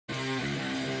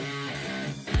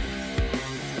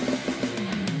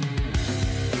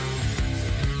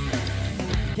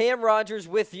Cam Rogers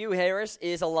with you. Harris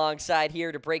is alongside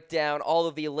here to break down all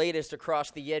of the latest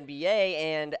across the NBA.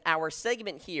 And our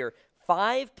segment here,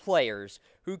 5 players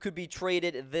who could be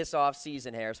traded this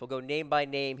offseason, Harris. We'll go name by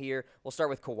name here. We'll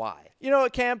start with Kawhi. You know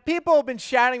what, Cam? People have been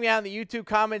shouting me out in the YouTube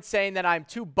comments saying that I'm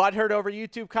too butthurt over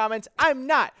YouTube comments. I'm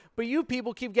not. But you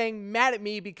people keep getting mad at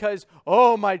me because,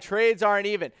 oh, my trades aren't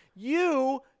even.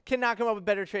 You cannot come up with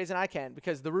better trades than I can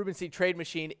because the Ruben C. trade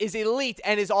machine is elite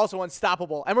and is also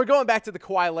unstoppable. And we're going back to the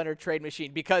Kawhi Leonard trade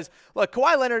machine because, look,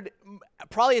 Kawhi Leonard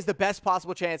probably has the best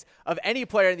possible chance of any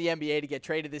player in the NBA to get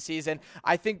traded this season.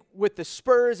 I think with the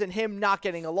Spurs and him not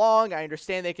getting along, I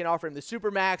understand they can offer him the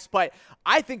Supermax, but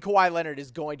I think Kawhi Leonard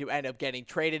is going to end up getting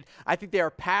traded. I think they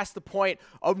are past the point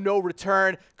of no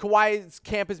return. Kawhi's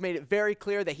camp has made it very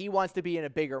clear that he wants to be in a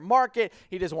bigger market.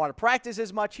 He doesn't want to practice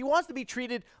as much. He wants to be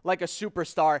treated like a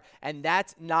superstar, and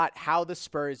that's not how the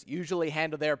Spurs usually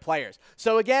handle their players.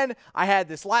 So again, I had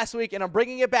this last week, and I'm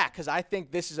bringing it back because I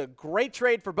think this is a great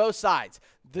trade for both sides.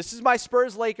 This is my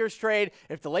Spurs-Lakers trade.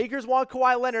 If the Lakers want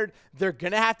Kawhi Leonard, they're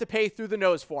going to have to pay through the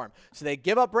nose for him. So they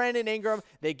give up Brandon Ingram,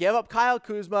 they give up Kyle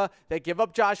Kuzma, they give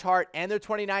up Josh Hart and their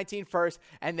 2019 first,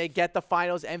 and they get the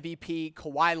Finals MVP,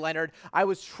 Kawhi Leonard. I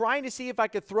was trying to see if I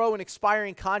could throw an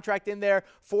expiring contract in there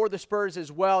for the Spurs as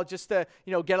well, just to,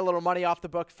 get a little money off the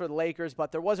books for the Lakers,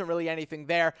 but there wasn't really anything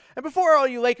there. And before all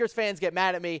you Lakers fans get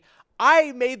mad at me,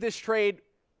 I made this trade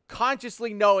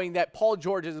consciously knowing that Paul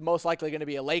George is most likely going to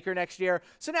be a Laker next year.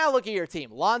 So now look at your team.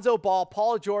 Lonzo Ball,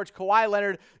 Paul George, Kawhi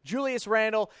Leonard, Julius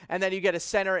Randle, and then you get a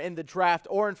center in the draft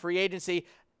or in free agency.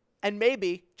 And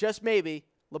maybe, just maybe,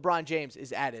 LeBron James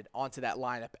is added onto that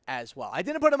lineup as well. I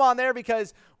didn't put him on there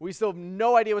because we still have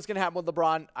no idea what's going to happen with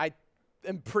LeBron.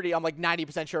 I'm like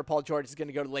 90% sure Paul George is going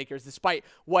to go to the Lakers, despite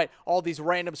what all these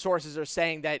random sources are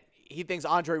saying that he thinks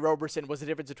Andre Roberson was the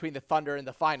difference between the Thunder and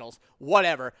the Finals.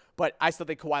 Whatever. But I still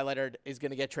think Kawhi Leonard is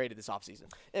going to get traded this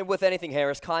offseason. And with anything,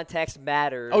 Harris, context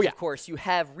matters. Oh, yeah. Of course, you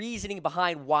have reasoning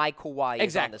behind why Kawhi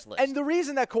is on this list. And the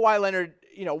reason that Kawhi Leonard,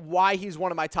 why he's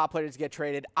one of my top players to get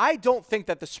traded, I don't think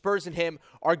that the Spurs and him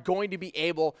are going to be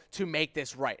able to make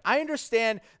this right. I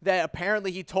understand that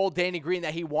apparently he told Danny Green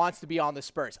that he wants to be on the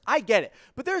Spurs. I get it.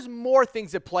 But there's more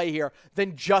things at play here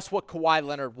than just what Kawhi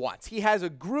Leonard wants. He has a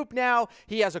group now.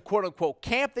 He has a quote-unquote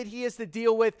camp that he has to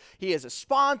deal with. He has a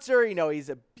sponsor. He's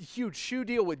a huge shoe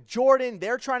deal with Jordan.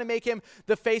 They're trying to make him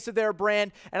the face of their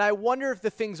brand. And I wonder if the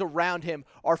things around him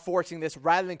are forcing this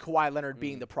rather than Kawhi Leonard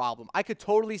being the problem. I could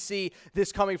totally see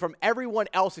this coming from everyone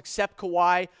else except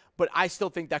Kawhi, but I still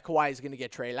think that Kawhi is going to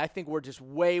get traded. I think we're just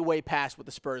way, way past what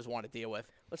the Spurs want to deal with.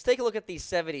 Let's take a look at these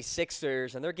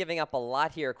 76ers, and they're giving up a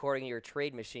lot here according to your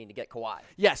trade machine to get Kawhi.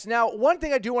 Yes. Now, one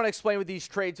thing I do want to explain with these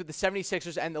trades with the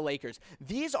 76ers and the Lakers,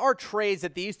 these are trades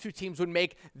that these two teams would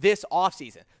make this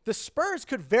offseason. The Spurs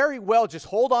could very well just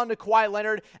hold on to Kawhi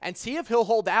Leonard and see if he'll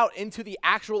hold out into the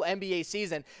actual NBA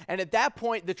season. And at that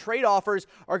point, the trade offers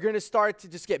are going to start to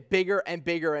just get bigger and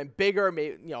bigger and bigger,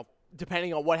 maybe,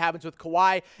 depending on what happens with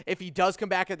Kawhi. If he does come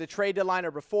back at the trade deadline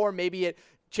or before, maybe it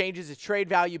changes its trade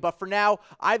value. But for now,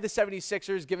 I have the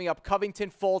 76ers giving up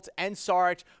Covington, Fultz, and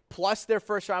Saric, plus their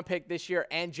first-round pick this year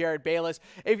and Jared Bayless.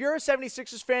 If you're a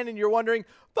 76ers fan and you're wondering,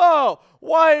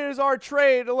 why is our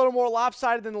trade a little more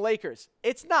lopsided than the Lakers?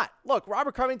 It's not. Look,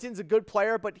 Robert Covington's a good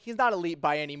player, but he's not elite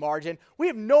by any margin. We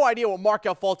have no idea what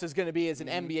Markelle Fultz is going to be as an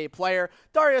NBA player.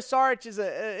 Dario Saric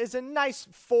is a nice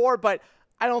 4, but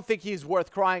I don't think he's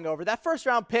worth crying over. That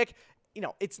first-round pick,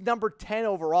 it's number 10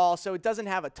 overall, so it doesn't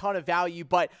have a ton of value.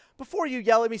 But before you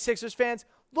yell at me, Sixers fans,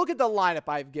 look at the lineup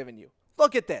I've given you.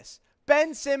 Look at this.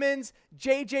 Ben Simmons,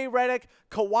 J.J. Redick,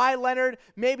 Kawhi Leonard,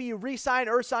 maybe you re-sign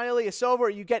Ersan Ilyasova, or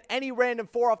you get any random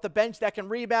 4 off the bench that can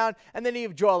rebound, and then you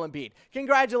have Joel Embiid.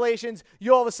 Congratulations,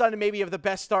 you all of a sudden maybe have the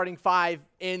best starting 5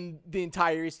 in the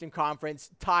entire Eastern Conference,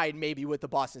 tied maybe with the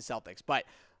Boston Celtics. But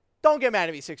don't get mad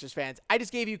at me, Sixers fans. I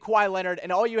just gave you Kawhi Leonard,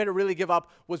 and all you had to really give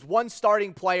up was one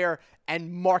starting player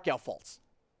and Markelle Fultz.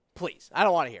 Please, I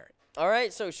don't want to hear it. All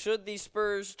right, so should the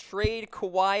Spurs trade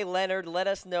Kawhi Leonard? Let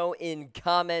us know in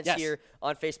comments here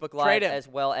on Facebook Live as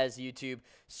well as YouTube.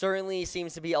 Certainly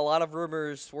seems to be a lot of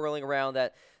rumors swirling around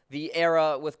that the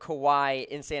era with Kawhi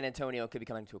in San Antonio could be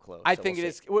coming to a close. I think it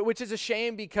is, which is a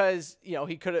shame because,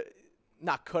 he could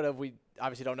have, we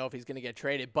obviously don't know if he's going to get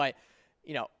traded, but,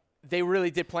 they really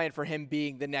did plan for him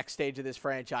being the next stage of this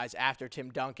franchise after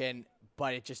Tim Duncan,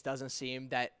 but it just doesn't seem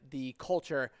that the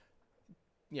culture,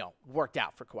 worked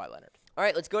out for Kawhi Leonard. All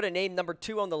right, let's go to name number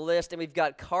 2 on the list, and we've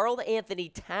got Karl-Anthony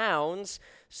Towns.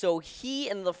 So he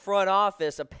and the front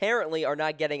office apparently are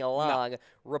not getting along,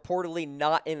 reportedly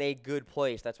not in a good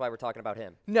place. That's why we're talking about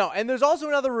him. No, and there's also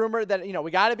another rumor that,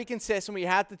 we got to be consistent. We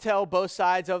have to tell both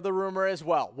sides of the rumor as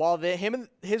well. While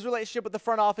his relationship with the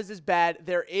front office is bad,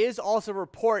 there is also a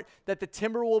report that the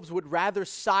Timberwolves would rather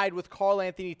side with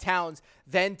Karl-Anthony Towns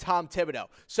than Tom Thibodeau.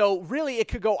 So really, it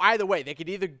could go either way. They could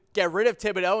either get rid of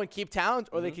Thibodeau and keep Towns,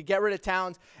 or they could get rid of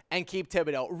Towns and keep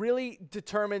Thibodeau. It really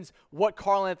determines what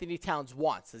Karl-Anthony Towns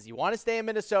wants. Does he want to stay in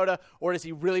Minnesota, or does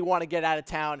he really want to get out of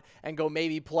town and go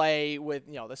maybe play with,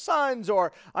 the Suns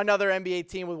or another NBA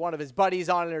team with one of his buddies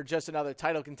on it, or just another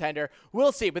title contender?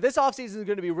 We'll see. But this offseason is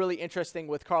going to be really interesting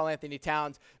with Karl-Anthony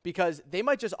Towns, because they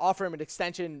might just offer him an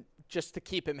extension just to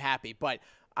keep him happy. But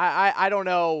I don't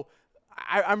know.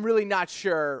 I'm really not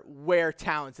sure where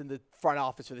Towns in the front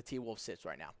office for the T-Wolves sits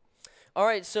right now. All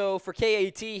right, so for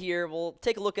KAT here, we'll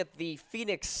take a look at the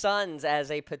Phoenix Suns as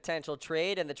a potential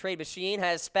trade, and the trade machine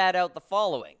has spat out the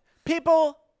following.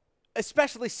 People,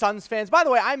 especially Suns fans. By the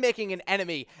way, I'm making an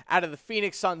enemy out of the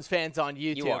Phoenix Suns fans on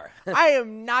YouTube. You are. I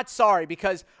am not sorry,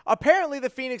 because apparently the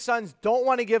Phoenix Suns don't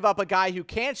want to give up a guy who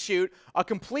can't shoot, a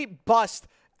complete bust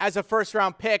as a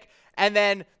first-round pick, and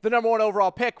then the number 1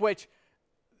 overall pick, which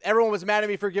everyone was mad at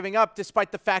me for giving up,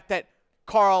 despite the fact that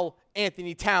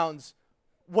Karl-Anthony Towns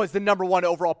was the number 1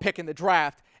 overall pick in the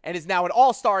draft and is now an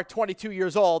all-star at 22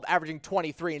 years old, averaging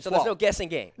 23 and 12. So there's no guessing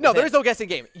game. No, there is no guessing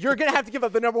game. You're going to have to give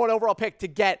up the number 1 overall pick to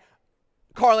get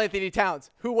Karl-Anthony Towns,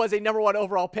 who was a number 1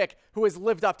 overall pick, who has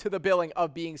lived up to the billing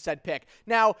of being said pick.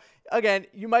 Now, again,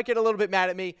 you might get a little bit mad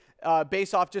at me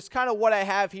based off just kind of what I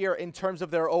have here in terms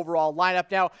of their overall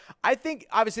lineup. Now, I think,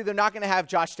 obviously, they're not going to have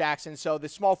Josh Jackson, so the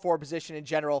small forward position in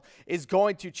general is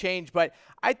going to change. But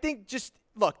I think just,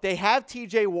 look, they have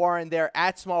TJ Warren there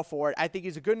at small forward. I think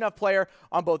he's a good enough player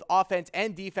on both offense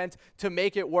and defense to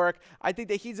make it work. I think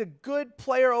that he's a good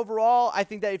player overall. I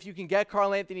think that if you can get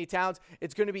Karl-Anthony Towns,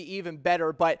 it's going to be even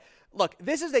better. But look,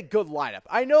 this is a good lineup.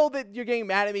 I know that you're getting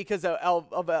mad at me because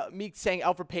of me saying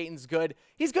Elfrid Payton's good.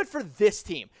 He's good for this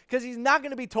team because he's not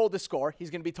going to be told to score. He's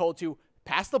going to be told to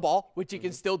pass the ball, which he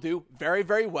can still do very,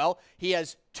 very well. He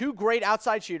has 2 great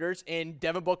outside shooters in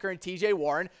Devin Booker and TJ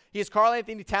Warren. He has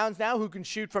Karl-Anthony Towns now, who can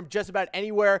shoot from just about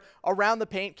anywhere around the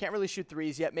paint. Can't really shoot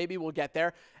threes yet. Maybe we'll get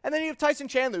there. And then you have Tyson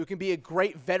Chandler, who can be a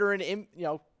great veteran,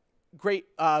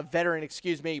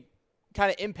 kind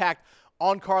of impact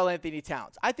on Karl-Anthony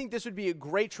Towns. I think this would be a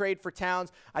great trade for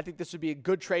Towns. I think this would be a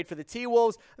good trade for the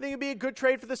T-Wolves. I think it would be a good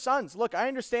trade for the Suns. Look, I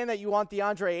understand that you want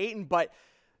DeAndre Ayton, but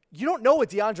you don't know what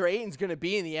DeAndre Ayton's going to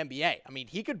be in the NBA. I mean,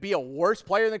 he could be a worse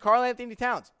player than Karl-Anthony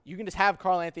Towns. You can just have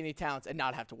Karl-Anthony Towns and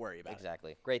not have to worry about it.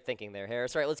 Exactly. Great thinking there,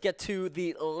 Harris. All right, let's get to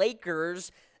the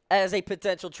Lakers as a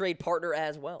potential trade partner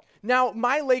as well. Now,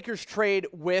 my Lakers trade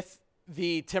with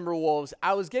the Timberwolves,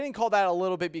 I was getting called out a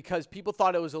little bit because people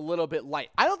thought it was a little bit light.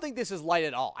 I don't think this is light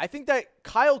at all. I think that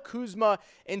Kyle Kuzma,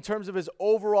 in terms of his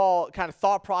overall kind of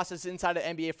thought process inside of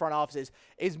NBA front offices,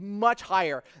 is much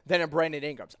higher than a Brandon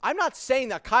Ingram's. I'm not saying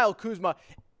that Kyle Kuzma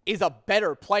is a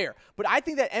better player, but I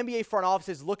think that NBA front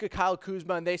offices look at Kyle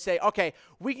Kuzma and they say, okay,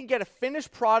 we can get a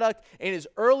finished product in his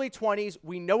early 20s.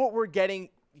 We know what we're getting.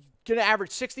 Going to average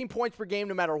 16 points per game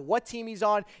no matter what team he's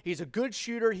on. He's a good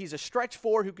shooter. He's a stretch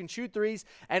 4 who can shoot threes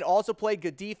and also play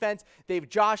good defense. They have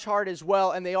Josh Hart as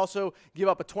well, and they also give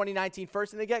up a 2019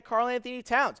 first, and they get Karl-Anthony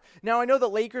Towns. Now, I know that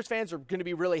Lakers fans are going to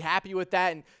be really happy with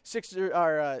that, and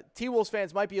T-Wolves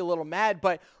fans might be a little mad,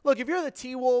 but look, if you're the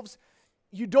T-Wolves,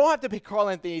 you don't have to pay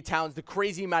Karl-Anthony Towns the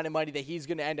crazy amount of money that he's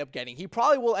going to end up getting. He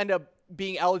probably will end up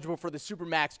being eligible for the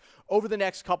Supermax over the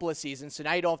next couple of seasons, so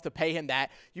now you don't have to pay him that.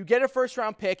 You get a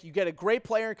first-round pick. You get a great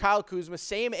player in Kyle Kuzma,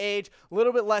 same age, a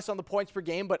little bit less on the points per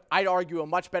game, but I'd argue a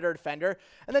much better defender.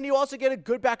 And then you also get a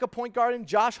good backup point guard in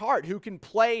Josh Hart, who can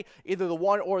play either the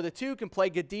 1 or the 2, can play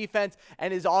good defense,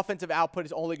 and his offensive output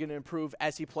is only going to improve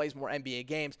as he plays more NBA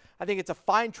games. I think it's a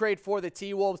fine trade for the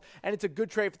T-Wolves, and it's a good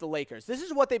trade for the Lakers. This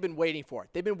is what they've been waiting for.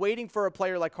 They've been waiting for a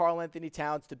player like Karl-Anthony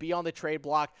Towns to be on the trade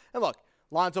block. And look,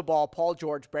 Lonzo Ball, Paul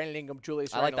George, Brandon Ingram,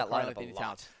 Julius Randle, I like that lineup Karl-Anthony a lot.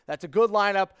 Towns. That's a good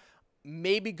lineup.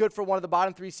 Maybe good for one of the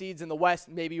bottom 3 seeds in the West.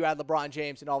 Maybe you add LeBron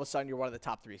James, and all of a sudden you're one of the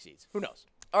top 3 seeds. Who knows?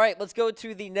 All right, let's go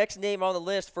to the next name on the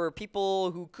list for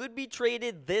people who could be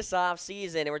traded this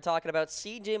offseason, and we're talking about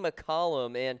C.J.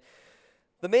 McCollum. And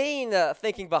the main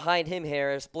thinking behind him,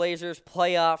 Harris, Blazers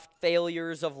playoff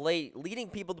failures of late, leading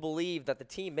people to believe that the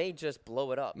team may just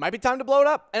blow it up. Might be time to blow it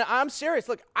up. And I'm serious.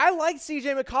 Look, I like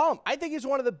C.J. McCollum. I think he's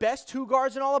one of the best 2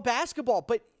 guards in all of basketball.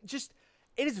 But just,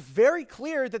 it is very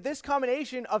clear that this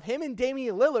combination of him and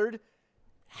Damian Lillard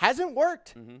hasn't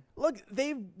worked. Look,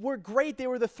 they were great. They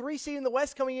were the 3 seed in the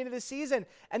West coming into the season.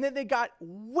 And then they got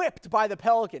whipped by the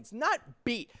Pelicans. Not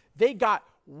beat. They got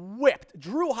whipped.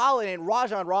 Drew Holiday and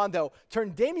Rajon Rondo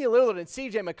turned Damian Lillard and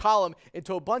CJ McCollum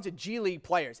into a bunch of G League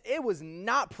players. It was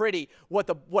not pretty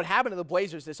what happened to the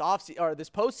Blazers this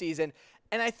postseason.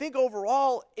 And I think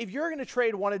overall, if you're going to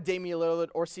trade one of Damian Lillard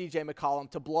or CJ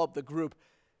McCollum to blow up the group,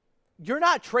 you're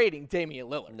not trading Damian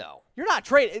Lillard. No. You're not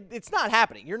trading. It's not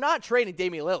happening. You're not trading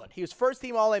Damian Lillard. He was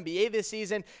first-team All-NBA this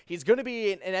season. He's going to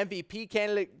be an MVP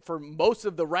candidate for most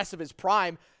of the rest of his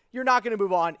prime. You're not going to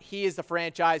move on. He is the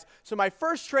franchise. So my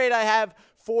first trade I have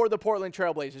for the Portland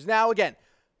Trail Blazers. Now, again,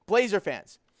 Blazer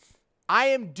fans, I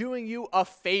am doing you a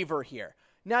favor here.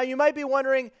 Now, you might be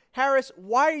wondering, Harris,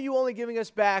 why are you only giving us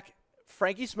back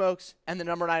Frankie Smokes and the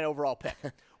number 9 overall pick?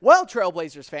 Well,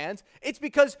 Trailblazers fans, it's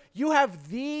because you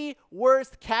have the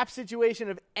worst cap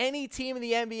situation of any team in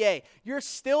the NBA. You're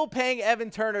still paying Evan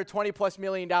Turner $20+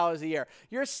 million a year.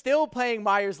 You're still paying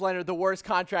Myers Leonard the worst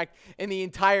contract in the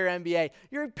entire NBA.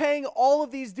 You're paying all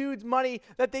of these dudes money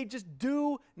that they just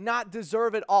do not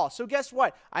deserve at all. So guess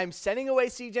what? I'm sending away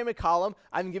CJ McCollum.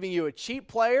 I'm giving you a cheap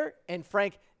player and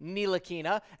Frank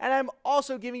Ntilikina, and I'm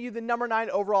also giving you the number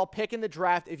 9 overall pick in the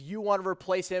draft if you want to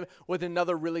replace him with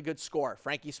another really good scorer.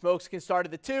 Frankie Smokes can start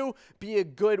at the 2, be a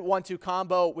good 1-2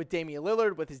 combo with Damian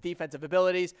Lillard with his defensive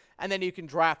abilities, and then you can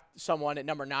draft someone at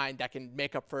number 9 that can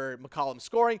make up for McCollum's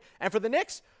scoring. And for the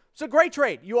Knicks, it's a great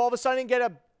trade. You all of a sudden get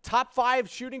a top 5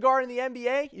 shooting guard in the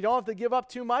NBA. You don't have to give up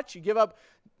too much. You give up,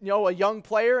 a young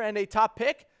player and a top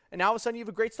pick. And now all of a sudden you have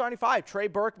a great starting 5. Trey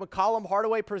Burke, McCollum,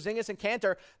 Hardaway, Porzingis, and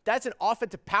Kanter. That's an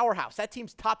offensive powerhouse. That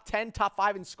team's top 10, top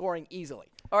 5 in scoring easily.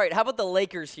 All right, how about the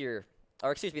Lakers here?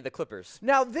 Or excuse me, the Clippers.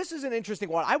 Now, this is an interesting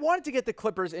one. I wanted to get the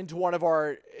Clippers into one of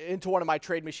my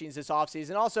trade machines this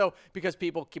offseason, also because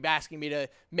people keep asking me to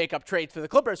make up trades for the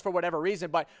Clippers for whatever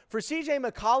reason. But for CJ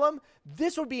McCollum,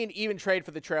 this would be an even trade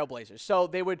for the Trailblazers. So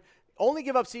they would only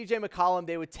give up CJ McCollum.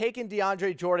 They would take in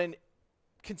DeAndre Jordan,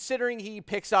 considering he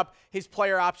picks up his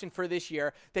player option for this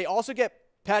year. They also get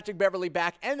Patrick Beverley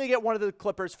back, and they get one of the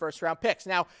Clippers' first-round picks.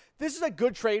 Now, this is a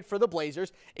good trade for the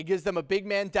Blazers. It gives them a big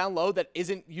man down low that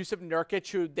isn't Jusuf Nurkic,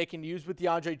 who they can use with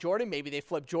DeAndre Jordan. Maybe they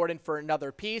flip Jordan for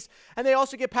another piece. And they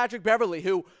also get Patrick Beverley,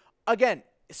 who, again,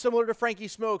 similar to Frankie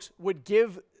Smokes, would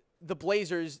give the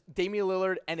Blazers Damian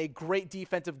Lillard and a great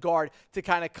defensive guard to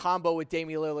kind of combo with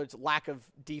Damian Lillard's lack of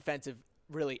defensive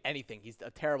really anything. He's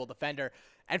a terrible defender.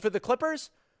 And for the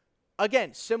Clippers,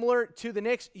 again, similar to the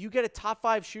Knicks, you get a top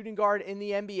 5 shooting guard in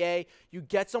the NBA. You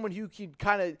get someone who can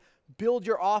kind of build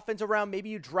your offense around. Maybe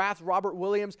you draft Robert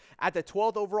Williams at the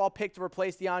 12th overall pick to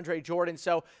replace DeAndre Jordan.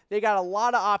 So they got a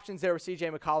lot of options there with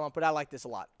CJ McCollum, but I like this a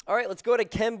lot. All right, let's go to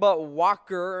Kemba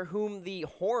Walker, whom the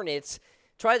Hornets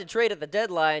tried to trade at the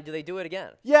deadline. Do they do it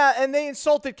again? Yeah, and they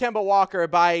insulted Kemba Walker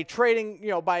by trading,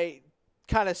 by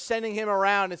kind of sending him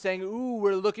around and saying, ooh,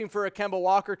 we're looking for a Kemba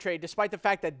Walker trade, despite the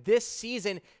fact that this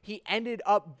season he ended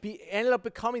up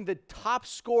becoming the top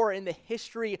scorer in the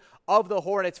history of the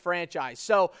Hornets franchise.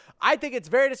 So I think it's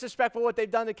very disrespectful what they've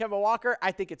done to Kemba Walker.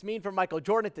 I think it's mean for Michael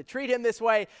Jordan to treat him this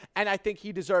way, and I think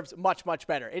he deserves much, much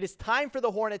better. It is time for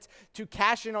the Hornets to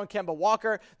cash in on Kemba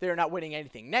Walker. They're not winning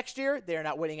anything next year. They're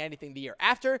not winning anything the year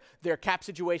after. Their cap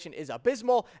situation is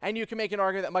abysmal, and you can make an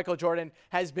argument that Michael Jordan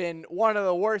has been one of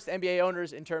the worst NBA owners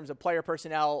in terms of player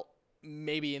personnel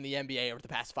maybe in the NBA over the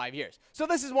past 5 years. So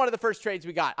this is one of the first trades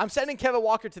we got. I'm sending Kevin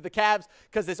Walker to the Cavs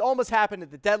because this almost happened at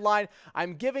the deadline.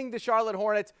 I'm giving the Charlotte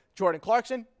Hornets Jordan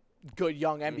Clarkson, good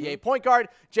young NBA point guard,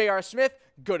 J.R. Smith,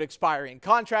 good expiring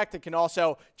contract that can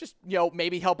also just,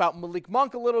 maybe help out Malik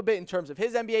Monk a little bit in terms of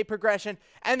his NBA progression,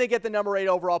 and they get the number 8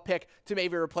 overall pick to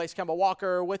maybe replace Kemba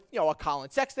Walker with, a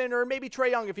Colin Sexton or maybe Trae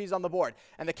Young if he's on the board.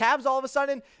 And the Cavs, all of a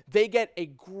sudden, they get a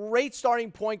great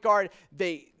starting point guard.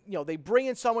 They bring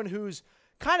in someone who's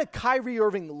kind of Kyrie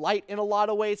Irving light in a lot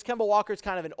of ways. Kemba Walker's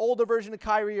kind of an older version of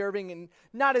Kyrie Irving and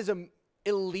not as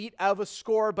elite of a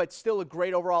scorer, but still a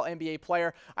great overall NBA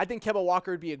player. I think Kemba Walker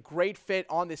would be a great fit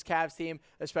on this Cavs team,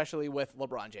 especially with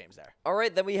LeBron James there. All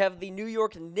right, then we have the New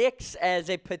York Knicks as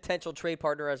a potential trade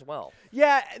partner as well.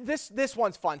 Yeah, this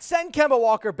one's fun. Send Kemba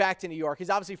Walker back to New York.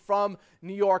 He's obviously from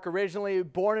New York originally,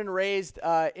 born and raised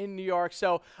in New York.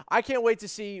 So I can't wait to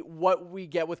see what we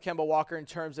get with Kemba Walker in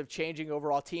terms of changing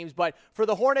overall teams. But for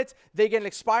the Hornets, they get an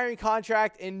expiring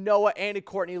contract in Noah and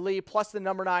Courtney Lee, plus the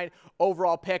number 9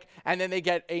 overall pick, and then they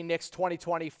get a Knicks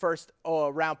 2020 first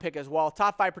round pick as well.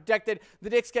 Top 5 protected. The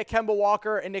Knicks get Kemba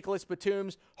Walker and Nicholas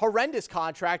Batum's horrendous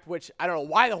contract, which I don't know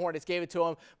why the Hornets gave it to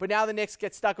him, but now the Knicks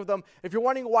get stuck with them. If you're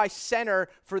wondering why center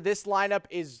for this lineup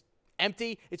is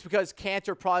empty, it's because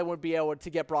Kanter probably wouldn't be able to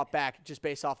get brought back just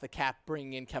based off the cap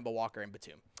bringing in Kemba Walker and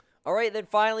Batum. All right, then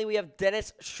finally we have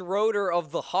Dennis Schröder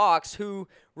of the Hawks, who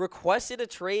requested a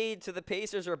trade to the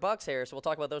Pacers or Bucks here, so we'll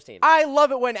talk about those teams. I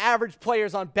love it when average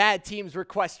players on bad teams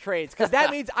request trades, because that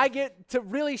means I get to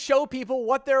really show people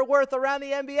what they're worth around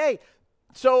the NBA.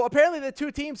 So apparently the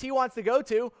two teams he wants to go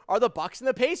to are the Bucks and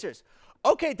the Pacers.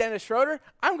 Okay, Dennis Schröder,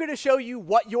 I'm going to show you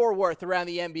what you're worth around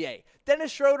the NBA.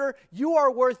 Dennis Schröder, you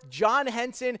are worth John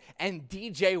Henson and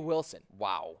DJ Wilson.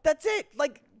 Wow. That's it.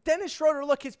 Like, Dennis Schröder,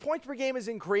 look, his points per game has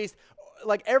increased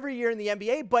like every year in the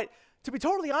NBA, but to be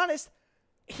totally honest,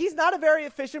 he's not a very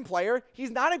efficient player. He's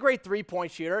not a great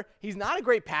three-point shooter. He's not a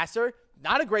great passer,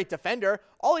 not a great defender.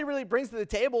 All he really brings to the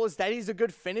table is that he's a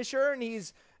good finisher and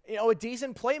he's, you know, a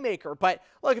decent playmaker. But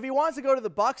look, if he wants to go to the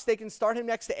Bucks, they can start him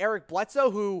next to Eric Bledsoe,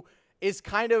 who is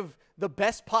kind of the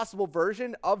best possible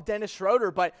version of Dennis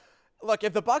Schröder. But look,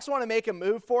 if the Bucks want to make a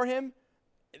move for him,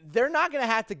 they're not going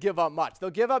to have to give up much. They'll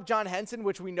give up John Henson,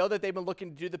 which we know that they've been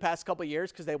looking to do the past couple of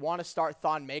years because they want to start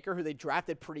Thon Maker, who they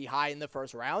drafted pretty high in the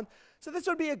first round. So this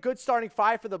would be a good starting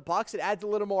five for the Bucks. It adds a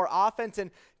little more offense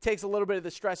and takes a little bit of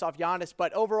the stress off Giannis.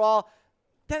 But overall,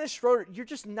 Dennis Schröder, you're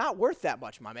just not worth that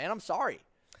much, my man. I'm sorry.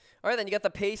 All right, then you got the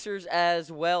Pacers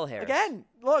as well, Harris. Again,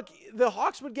 look, the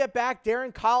Hawks would get back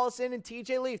Darren Collison and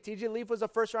TJ Leaf. TJ Leaf was a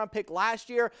first-round pick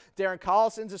last year. Darren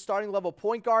Collison's a starting-level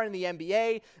point guard in the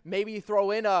NBA. Maybe you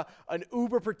throw in an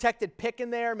uber-protected pick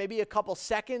in there, maybe a couple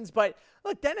seconds. But,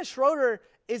 look, Dennis Schröder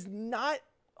is not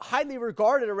highly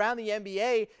regarded around the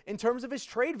NBA in terms of his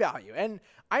trade value. And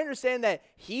I understand that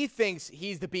he thinks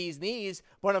he's the bee's knees,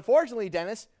 but unfortunately,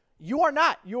 Dennis, you are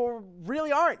not. You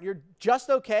really aren't. You're just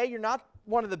okay. You're not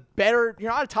one of the better,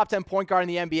 you're not a top 10 point guard in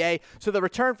the NBA, so the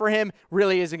return for him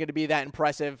really isn't going to be that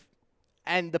impressive.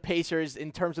 And the Pacers,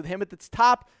 in terms of him at the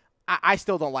top, I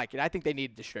still don't like it. I think they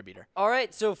need a distributor. All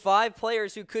right, so 5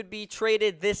 players who could be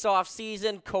traded this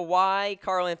offseason: Kawhi,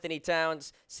 Karl-Anthony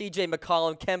Towns, CJ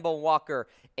McCollum, Kemba Walker,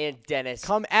 and Dennis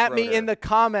Come at Schröder. me in the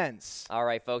comments. All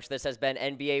right, folks, this has been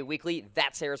NBA Weekly.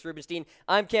 That's Harris Rubenstein.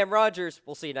 I'm Cam Rogers.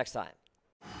 We'll see you next time.